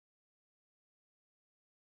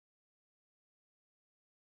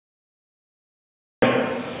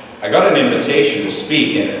I got an invitation to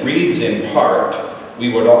speak, and it reads in part,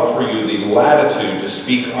 we would offer you the latitude to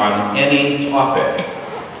speak on any topic,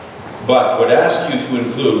 but would ask you to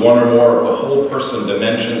include one or more of the whole person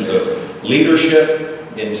dimensions of leadership,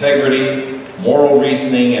 integrity, moral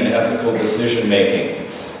reasoning, and ethical decision making.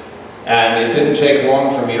 And it didn't take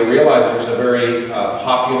long for me to realize there's a very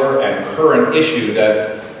popular and current issue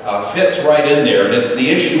that fits right in there, and it's the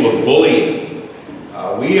issue of bullying.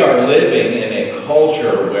 We are living in a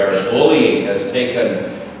culture where bullying has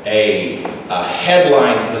taken a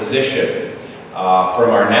headline position from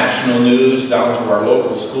our national news down to our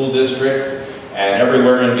local school districts and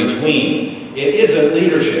everywhere in between. It isn't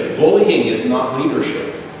leadership. Bullying is not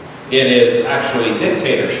leadership. It is actually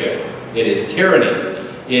dictatorship. It is tyranny.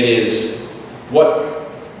 It is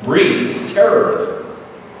what breeds terrorism.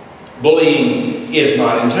 Bullying is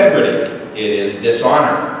not integrity. It is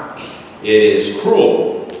dishonor. It is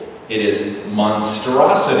cruel. It is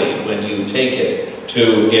monstrosity when you take it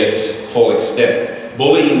to its full extent.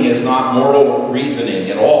 Bullying is not moral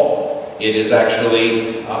reasoning at all. It is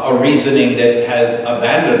actually a reasoning that has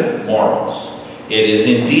abandoned morals. It is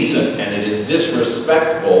indecent and it is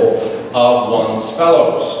disrespectful of one's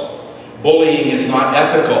fellows. Bullying is not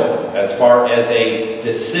ethical as far as a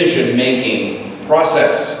decision-making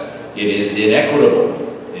process. It is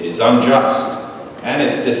inequitable, it is unjust, and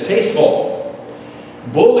it's distasteful.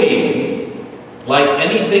 Bullying, like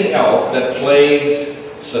anything else that plagues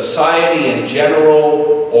society in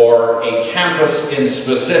general or a campus in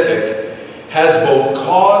specific, has both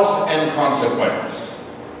cause and consequence.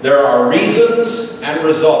 There are reasons and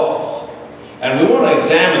results, and we want to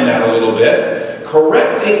examine that a little bit.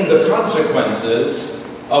 Correcting the consequences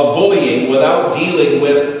of bullying without dealing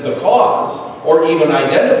with the cause, or even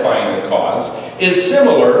identifying the cause, is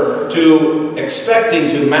similar to expecting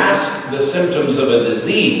to mask the symptoms of a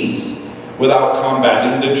disease without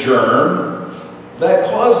combating the germ that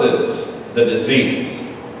causes the disease.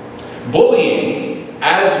 Bullying,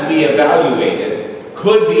 as we evaluate it,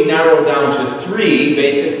 could be narrowed down to three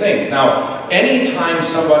basic things. Now, anytime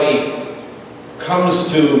somebody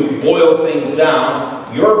comes to boil things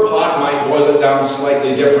down, your pot might boil it down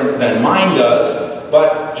slightly different than mine does,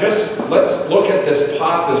 but just let's look at this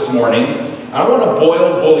pot this morning. I want to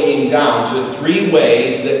boil bullying down to three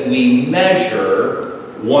ways that we measure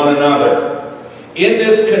one another. In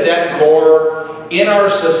this cadet corps, in our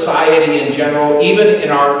society in general, even in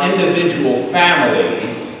our individual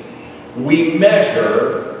families, we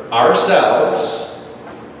measure ourselves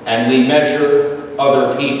and we measure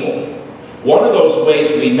other people. One of those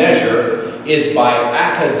ways we measure is by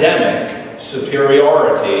academic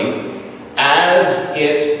superiority, as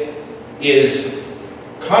it is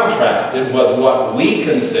contrasted with what we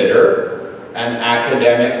consider an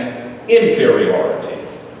academic inferiority.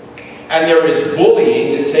 And there is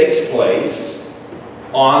bullying that takes place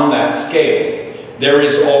on that scale. There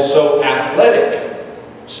is also athletic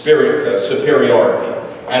superiority.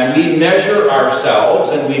 And we measure ourselves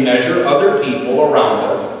and we measure other people around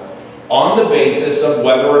us on the basis of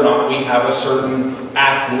whether or not we have a certain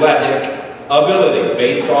athletic ability,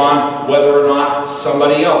 based on whether or not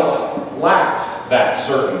somebody else lacks that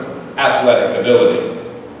certain athletic ability.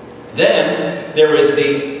 Then there is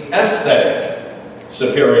the aesthetic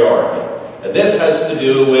superiority. This has to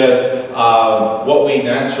do with what we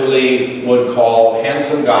naturally would call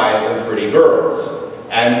handsome guys and pretty girls.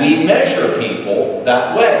 And we measure people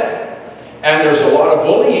that way. And there's a lot of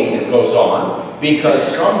bullying that goes on because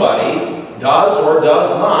somebody does or does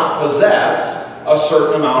not possess a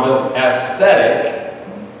certain amount of aesthetic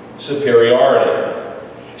superiority.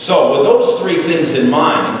 So with those three things in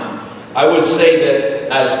mind, I would say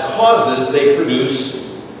that as causes, they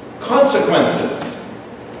produce consequences.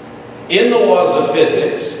 In the laws of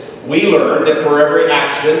physics, we learn that for every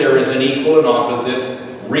action, there is an equal and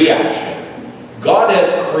opposite reaction. God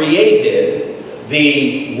has created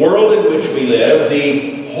the world in which we live,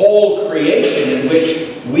 the whole creation in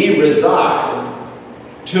which we reside,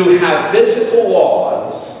 to have physical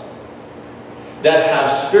laws that have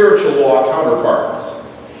spiritual law counterparts.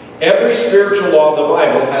 Every spiritual law of the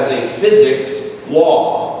Bible has a physics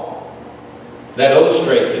law that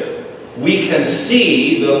illustrates it. We can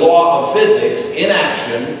see the law of physics in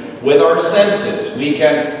action with our senses. We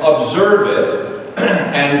can observe it,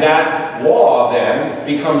 and that law then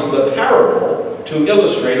becomes the parable to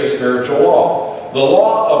illustrate a spiritual law. The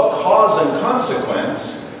law of cause and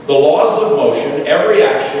consequence, the laws of motion, every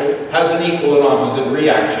action has an equal and opposite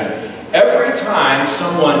reaction. Every time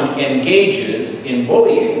someone engages in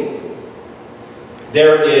bullying,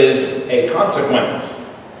 there is a consequence.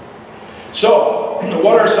 So,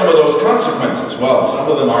 what are some of those consequences? Well,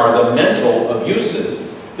 some of them are the mental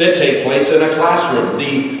abuses that take place in a classroom,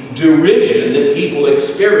 the derision that people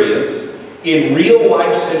experience in real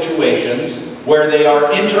life situations where they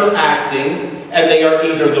are interacting and they are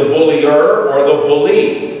either the bullier or the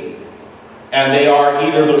bullied. And they are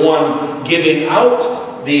either the one giving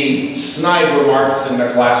out the snide remarks in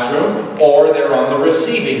the classroom, or they're on the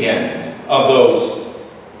receiving end of those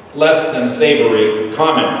less than savory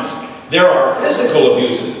comments. There are physical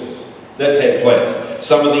abuses that take place.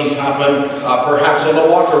 Some of these happen perhaps in a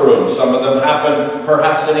locker room. Some of them happen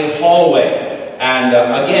perhaps in a hallway. And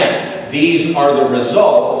again, these are the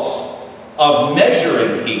results of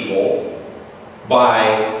measuring people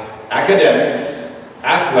by academics,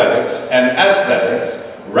 athletics, and aesthetics,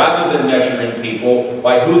 rather than measuring people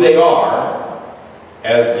by who they are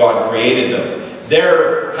as God created them.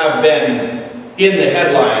 There have been in the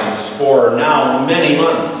headlines for now many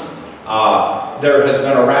months, there has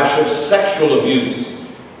been a rash of sexual abuse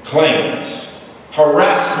claims,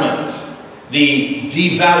 harassment, the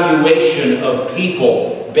devaluation of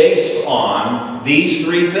people based on these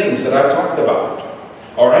three things that I've talked about.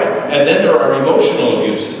 All right? And then there are emotional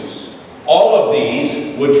abuses. All of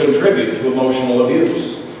these would contribute to emotional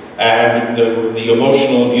abuse. And the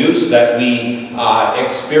emotional abuse that we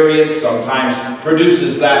experience sometimes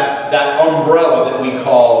produces that umbrella that we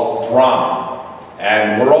call drama.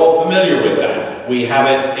 And we're all familiar with that. We have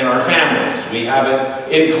it in our families. We have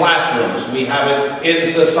it in classrooms. We have it in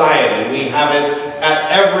society. We have it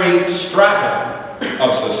at every strata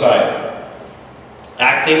of society.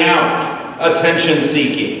 Acting out, attention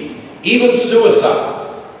seeking, even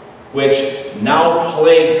suicide, which now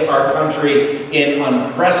plagues our country in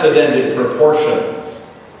unprecedented proportions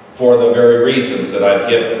for the very reasons that I've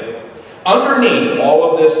given. Underneath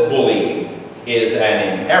all of this bullying is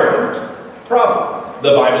an inherent problem.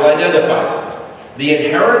 The Bible identifies it. The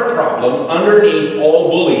inherent problem underneath all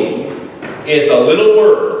bullying is a little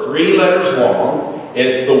word, 3 letters long.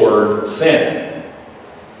 It's the word sin.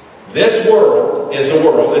 This world is a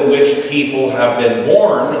world in which people have been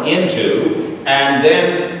born into and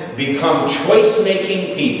then become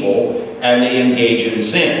choice-making people, and they engage in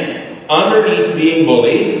sin. Underneath being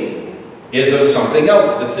bullied is something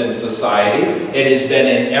else that's in society. It has been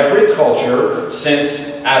in every culture since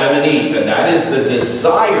Adam and Eve, and that is the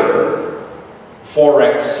desire for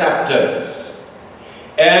acceptance.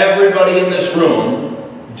 Everybody in this room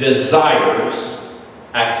desires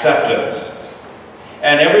acceptance.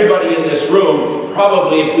 And everybody in this room,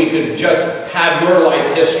 probably if we could just have your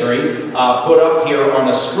life history put up here on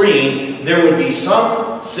a screen, there would be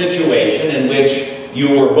some situation in which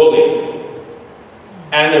you were bullied.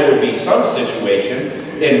 And there would be some situation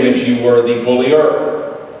in which you were the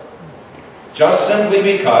bullier. Just simply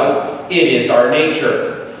because it is our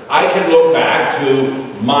nature. I can look back to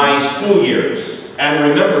my school years and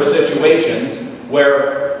remember situations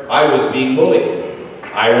where I was being bullied.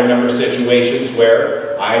 I remember situations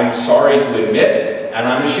where I'm sorry to admit, and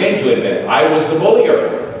I'm ashamed to admit, I was the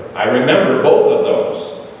bullier. I remember both of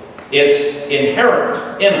those. It's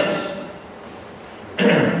inherent in us.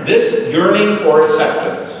 This yearning for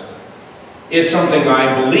acceptance is something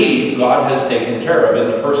I believe God has taken care of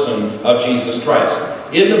in the person of Jesus Christ.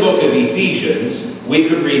 In the book of Ephesians, we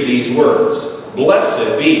could read these words: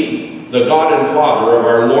 "Blessed be the God and Father of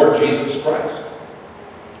our Lord Jesus Christ,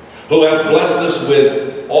 who hath blessed us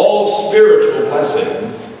with all spiritual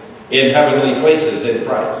blessings in heavenly places in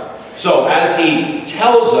Christ." So as he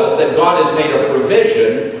tells us that God has made a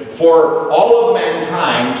provision for all of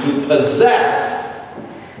mankind to possess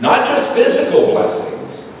not just physical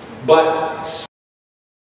blessings, but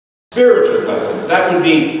spiritual blessings. That would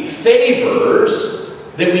be favors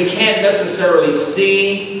that we can't necessarily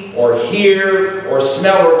see or hear or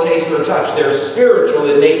smell or taste or touch. They're spiritual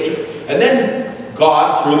in nature. And then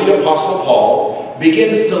God, through the Apostle Paul,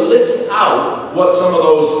 begins to list out what some of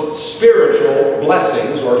those spiritual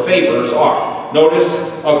blessings or favors are. Notice,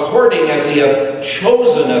 according as he hath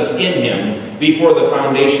chosen us in him before the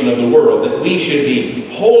foundation of the world, that we should be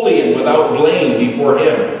holy and without blame before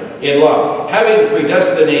him in love, having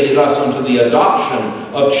predestinated us unto the adoption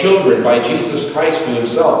of children by Jesus Christ to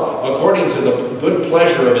himself, according to the good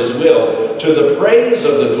pleasure of his will, to the praise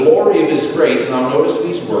of the glory of his grace. Now notice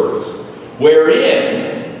these words: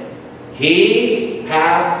 wherein he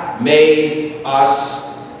hath made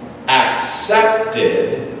us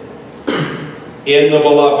accepted in the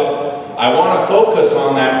beloved. I want to focus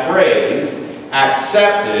on that phrase,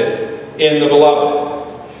 accepted in the beloved.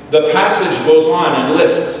 The passage goes on and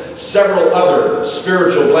lists several other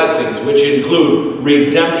spiritual blessings, which include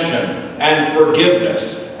redemption and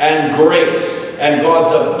forgiveness and grace and God's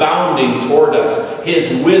abounding toward us,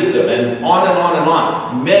 His wisdom, and on and on and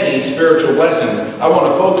on. Many spiritual blessings. I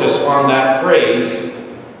want to focus on that phrase,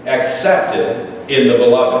 accepted in the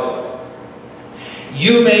beloved.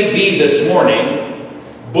 You may be this morning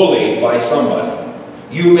bullied by somebody.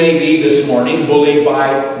 You may be this morning bullied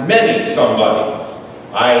by many somebodies.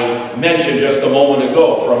 I mentioned just a moment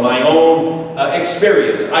ago from my own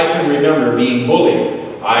experience, I can remember being bullied.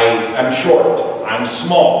 I am short, I'm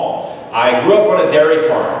small. I grew up on a dairy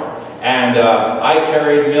farm, and I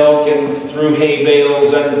carried milk and threw hay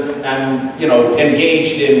bales and you know,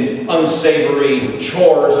 engaged in unsavory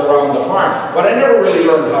chores around the farm. But I never really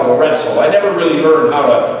learned how to wrestle. I never really learned how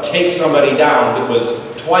to take somebody down that was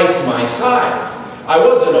twice my size. I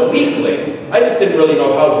wasn't a weakling, I just didn't really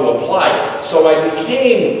know how to apply it. So I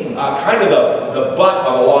became kind of the butt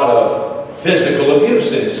of a lot of physical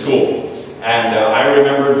abuse in school. And I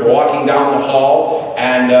remember walking down the hall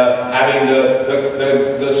and having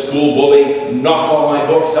the school bully knock all my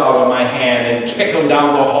books out of my hand and kick them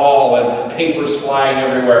down the hall and papers flying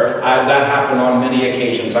everywhere. That happened on many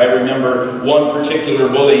occasions. I remember one particular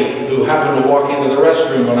bully who happened to walk into the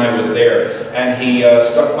restroom when I was there, and he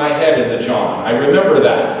stuck my head in the john. I remember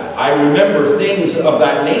that. I remember things of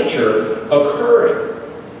that nature occurring.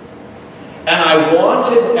 And I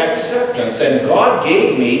wanted acceptance, and God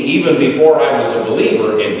gave me, even before I was a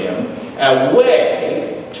believer in Him, a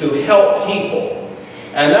way to help people.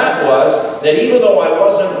 And that was that even though I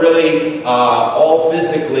wasn't really all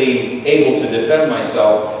physically able to defend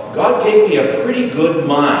myself, God gave me a pretty good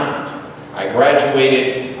mind. I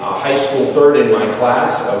graduated high school third in my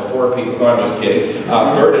class of 4 people. No, I'm just kidding.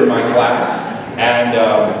 Third in my class. And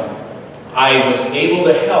I was able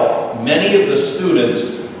to help many of the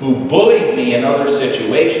students who bullied me in other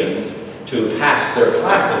situations to pass their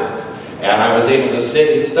classes. And I was able to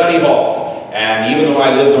sit in study halls. And even though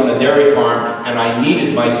I lived on a dairy farm and I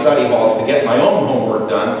needed my study halls to get my own homework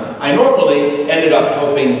done, I normally ended up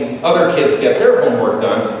helping other kids get their homework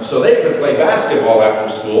done so they could play basketball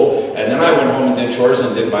after school. And then I went home and did chores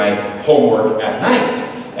and did my homework at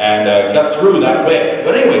night and got through that way.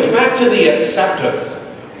 But anyway, back to the acceptance.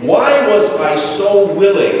 Why was I so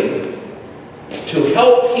willing to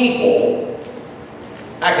help people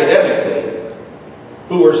academically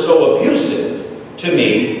who were so abusive to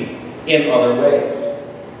me in other ways?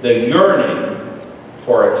 The yearning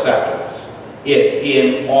for acceptance. It's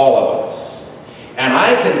in all of us. And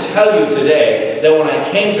I can tell you today that when I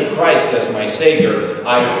came to Christ as my Savior,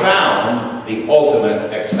 I found the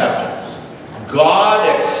ultimate acceptance. God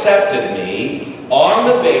accepted me on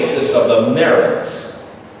the basis of the merits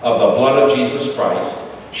of the blood of Jesus Christ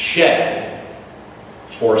shed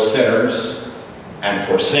for sinners and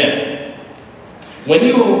for sin. When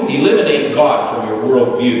you eliminate God from your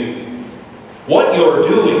worldview, what you're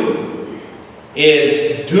doing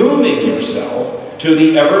is dooming yourself to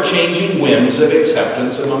the ever-changing whims of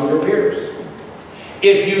acceptance among your peers.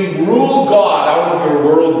 If you rule God out of your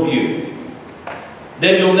worldview,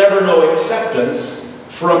 then you'll never know acceptance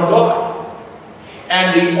from God.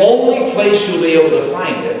 And the only place you'll be able to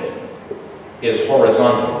find it is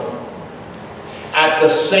horizontal. At the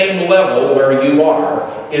same level where you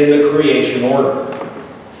are in the creation order.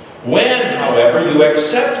 When, however, you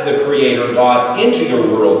accept the Creator God into your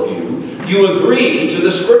worldview, you agree to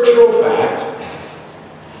the scriptural fact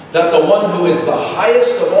that the one who is the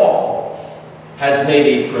highest of all has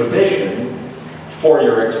made a provision for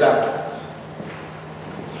your acceptance.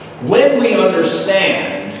 When we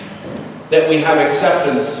understand that we have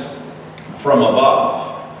acceptance from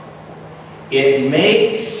above, it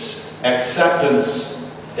makes acceptance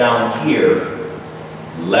down here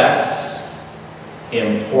less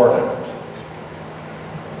important.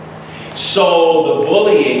 So the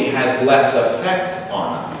bullying has less effect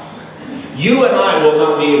on us. You and I will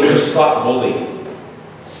not be able to stop bullying,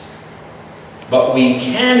 but we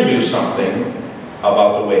can do something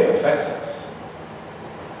about the way it affects us.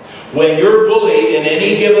 When you're bullied in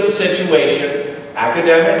any given situation,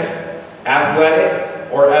 academic,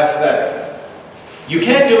 athletic, or aesthetic, you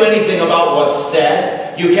can't do anything about what's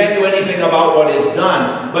said. You can't do anything about what is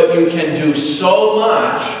done. But you can do so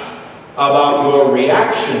much about your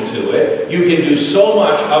reaction to it. You can do so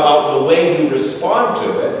much about the way you respond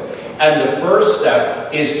to it. And the first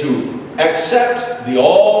step is to accept the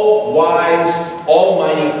all-wise,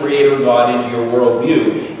 almighty Creator God into your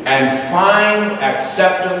worldview and find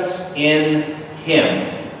acceptance in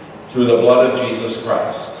Him through the blood of Jesus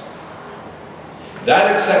Christ.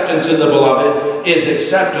 That acceptance in the beloved is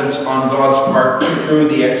acceptance on God's part through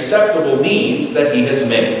the acceptable means that He has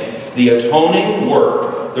made. The atoning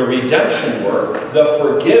work, the redemption work, the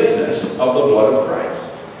forgiveness of the blood of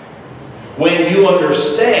Christ. when you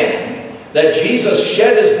understand that Jesus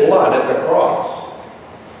shed his blood at the cross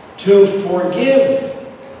to forgive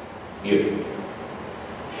you.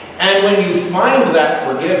 And when you find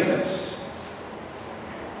that forgiveness,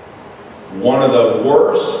 one of the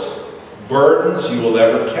worst burdens you will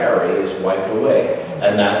ever carry is wiped away.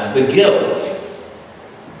 And that's the guilt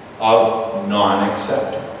of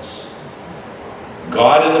non-acceptance.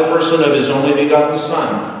 God, in the person of his only begotten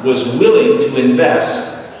Son, was willing to invest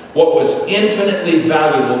what was infinitely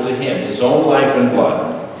valuable to him, his own life and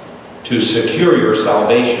blood, to secure your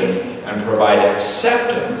salvation and provide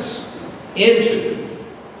acceptance into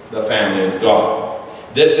the family of God.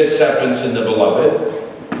 This acceptance in the beloved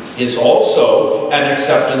is also an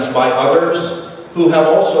acceptance by others who have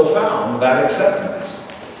also found that acceptance.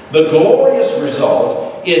 The glorious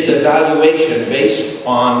result is evaluation based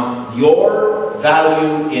on your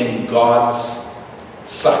value in God's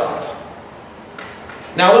sight.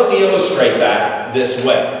 Now let me illustrate that this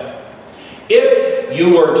way. If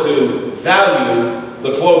you were to value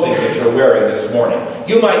the clothing that you're wearing this morning,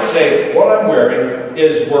 you might say, what I'm wearing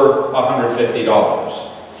is worth $150.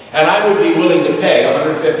 And I would be willing to pay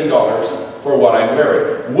 $150 for what I'm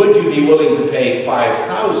wearing. Would you be willing to pay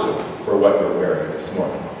 $5,000 for what you're wearing this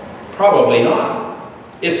morning? Probably not.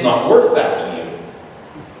 It's not worth that to you.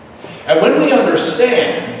 And when we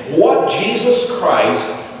understand what Jesus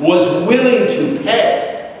Christ was willing to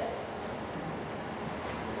pay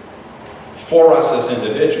for us as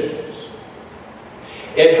individuals,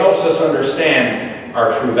 it helps us understand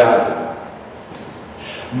our true value.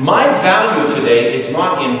 My value today is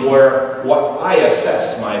not in what I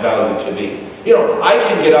assess my value to be. You know, I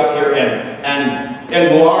can get up here and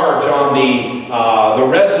enlarge on the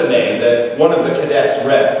resume that one of the cadets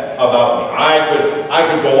read about me. I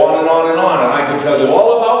could go on and on and on, and I could tell you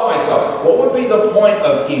all about myself. What would be the point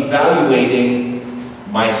of evaluating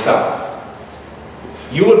myself?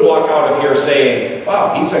 You would walk out of here saying,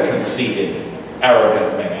 wow, he's a conceited,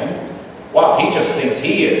 arrogant man. Wow, he just thinks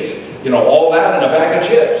he is, all that in a bag of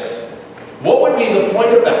chips. What would be the point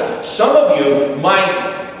of that? Some of you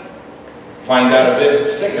might find that a bit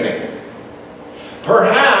sickening.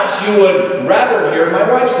 Perhaps you would rather hear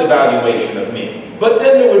my wife's evaluation of me. But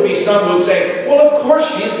then there would be some who would say, well, of course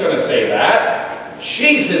she's going to say that.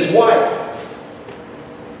 She's his wife.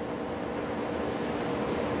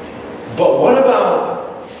 But what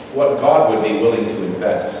about what God would be willing to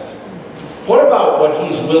invest? What about what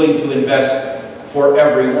he's willing to invest for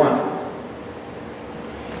everyone?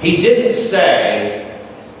 He didn't say,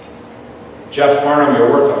 Jeff Farnham,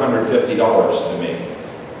 you're worth $150 to me.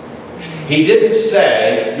 He didn't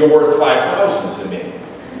say, you're worth $5,000 to me.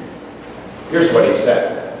 Here's what he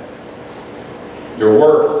said. You're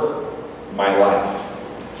worth my life.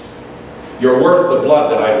 You're worth the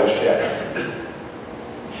blood that I will shed.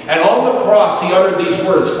 And on the cross, he uttered these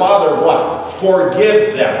words, Father, what?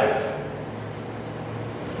 Forgive them.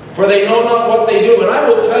 For they know not what they do. And I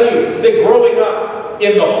will tell you that growing up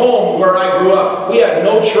in the home where I grew up, we had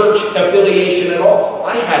no church affiliation at all.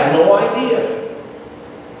 I had no idea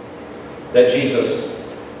that Jesus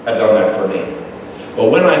had done that for me. But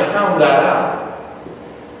when I found that out,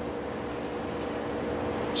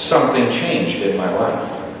 something changed in my life.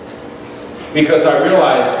 Because I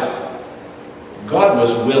realized God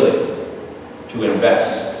was willing to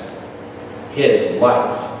invest his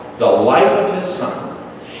life, the life of his Son.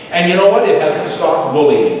 And you know what? It hasn't stopped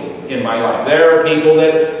bullying in my life. There are people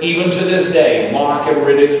that even to this day mock and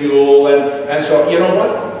ridicule. And so, you know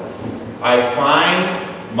what? I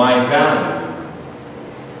find my value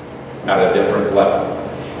at a different level.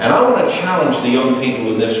 And I want to challenge the young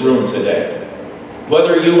people in this room today.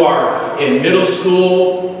 Whether you are in middle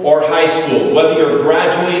school or high school, whether you're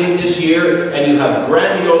graduating this year and you have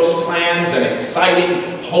grandiose plans and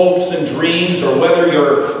exciting hopes and dreams, or whether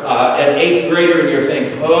you're an 8th grader and you're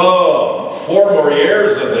thinking, oh, 4 more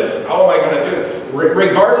years of this, how am I going to do it?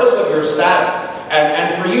 Regardless of your status,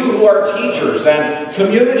 and for you who are teachers and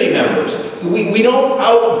community members, we don't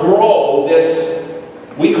outgrow this,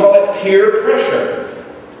 we call it peer pressure.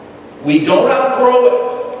 We don't outgrow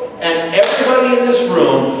it. And everybody in this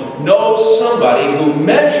room knows somebody who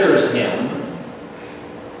measures him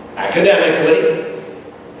academically,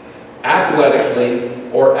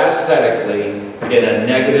 athletically, or aesthetically in a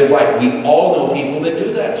negative light. We all know people that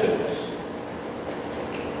do that to us.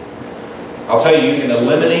 I'll tell you, you can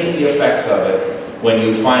eliminate the effects of it when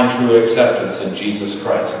you find true acceptance in Jesus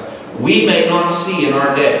Christ. We may not see in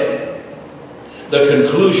our day the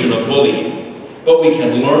conclusion of bullying, but we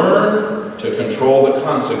can learn to control the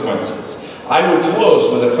consequences. I would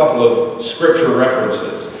close with a couple of scripture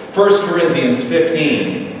references. 1 Corinthians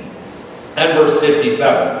 15 And verse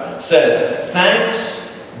 57 says, "Thanks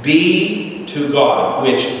be to God,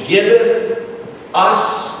 which giveth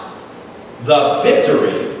us the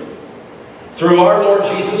victory through our Lord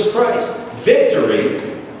Jesus Christ." Victory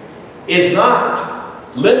is not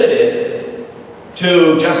limited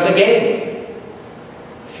to just a game.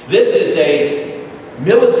 This is a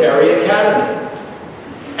military academy.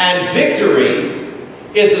 And victory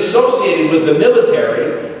is associated with the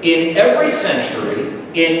military in every century,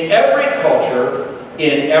 in every culture,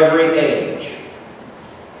 in every age.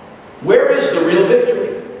 Where is the real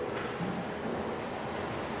victory?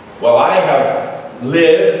 Well, I have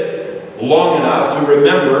lived long enough to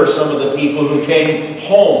remember some of the people who came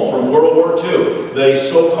home from World War II, the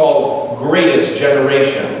so-called greatest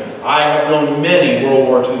generation. I have known many World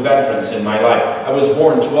War II veterans in my life. I was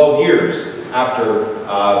born 12 years after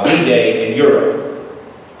D-Day in Europe.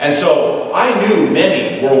 And so I knew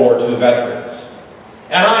many World War II veterans.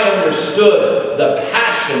 And I understood the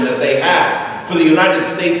passion that they had for the United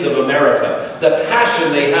States of America, the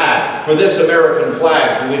passion they had for this American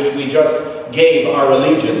flag to which we just gave our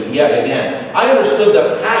allegiance yet again. I understood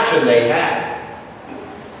the passion they had.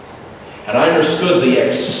 And I understood the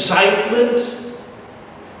excitement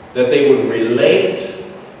that they would relate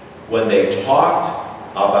when they talked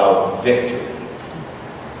about victory.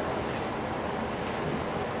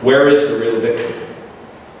 Where is the real victory?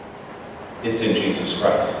 It's in Jesus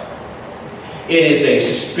Christ. It is a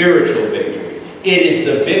spiritual victory. It is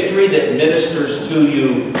the victory that ministers to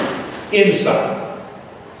you inside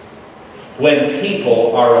when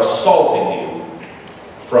people are assaulting you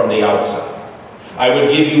from the outside. I would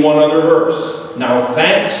give you one other verse. "Now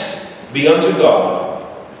thanks be unto God,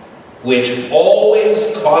 which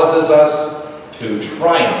always causes us to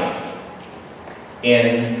triumph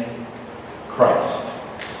in Christ."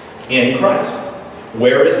 In Christ.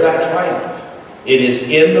 Where is that triumph? It is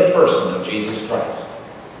in the person of Jesus Christ.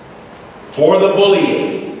 For the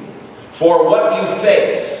bullying, for what you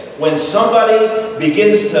face, when somebody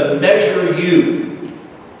begins to measure you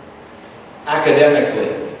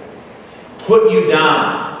academically, put you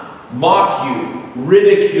down, mock you,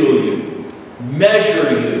 ridicule you,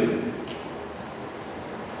 measure you,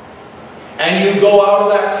 and you go out of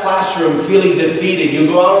that classroom feeling defeated, you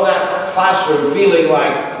go out of that classroom feeling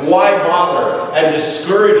like, why bother? And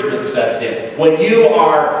discouragement sets in. When you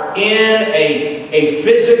are in a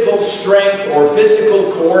physical strength or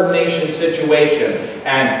physical coordination situation,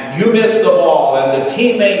 and you miss the ball, and the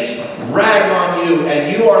teammates rag on you,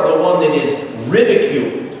 and you are the one that is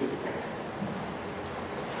ridiculed.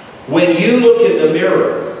 When you look in the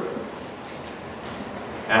mirror,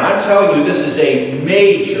 and I'm telling you, this is a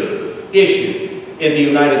major issue in the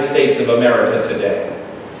United States of America today.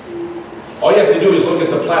 All you have to do is look at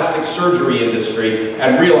the plastic surgery industry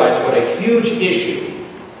and realize what a huge issue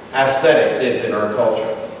aesthetics is in our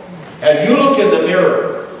culture. And you look in the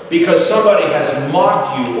mirror because somebody has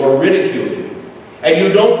mocked you or ridiculed you, and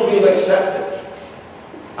you don't feel accepted.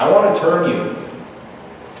 I want to turn you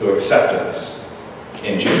to acceptance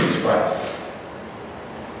in Jesus Christ.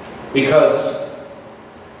 Because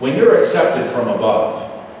when you're accepted from above,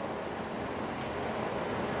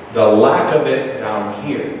 the lack of it down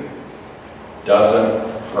here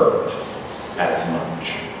doesn't hurt as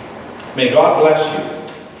much. May God bless you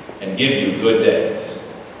and give you good days.